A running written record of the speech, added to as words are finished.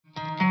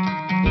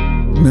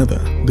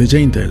Nada, de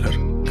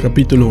Janne.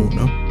 Capítulo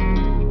 1.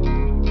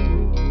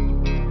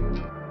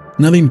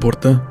 Nada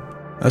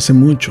importa. Hace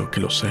mucho que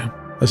lo sé.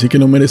 Así que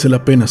no merece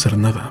la pena hacer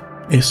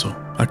nada. Eso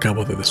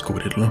acabo de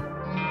descubrirlo.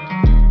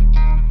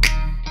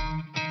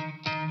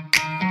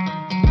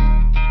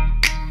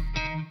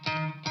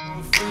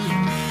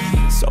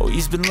 So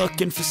he's been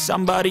looking for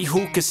somebody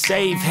who could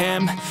save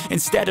him,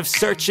 instead of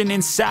searching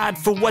inside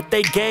for what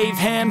they gave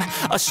him.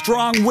 A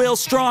strong will,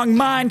 strong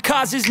mind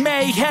causes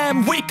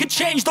mayhem. We could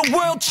change the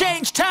world,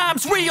 change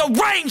times,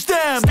 rearrange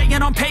them.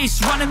 Staying on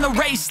pace, running the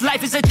race.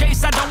 Life is a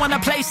chase, I don't want a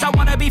place, I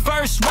wanna be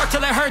first. Work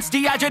till it hurts,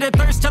 dehydrated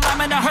thirst till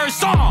I'm in a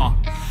hearse.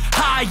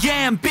 High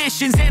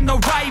ambitions and the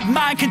right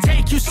mind can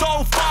take you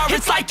so far.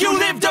 It's like you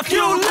lived a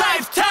few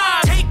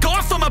lifetimes. Take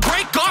off from a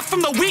break off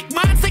from the weak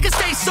minds. They can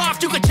stay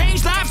soft. You can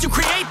change lives. You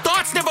create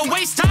thoughts. Never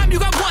waste time. You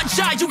got one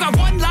shot. You got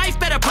one life.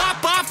 Better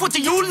pop off. What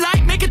do you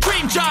like? Make a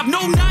dream job.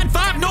 No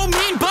 9-5. No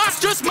mean boss.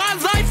 Just my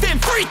life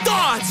and free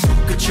thoughts.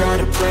 You could try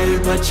to play,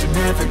 but you're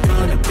never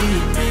gonna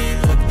beat me.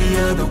 Look the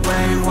other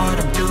way. What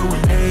I'm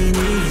doing ain't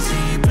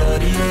easy.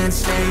 Bloody hands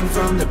stained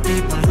from the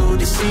people who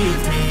deceive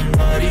me.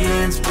 Muddy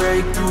hands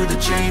break through the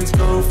chains.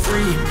 Go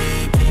free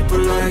me. People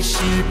like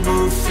sheep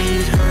move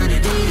feet, hurt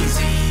it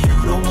easy.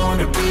 You don't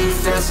wanna be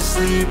fast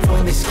asleep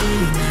when they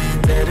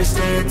scheming. Better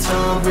stand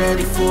tall,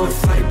 ready for a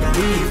fight,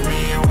 believe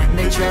me. And when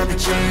they try to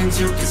change,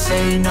 you can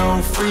say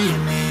no, free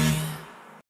me.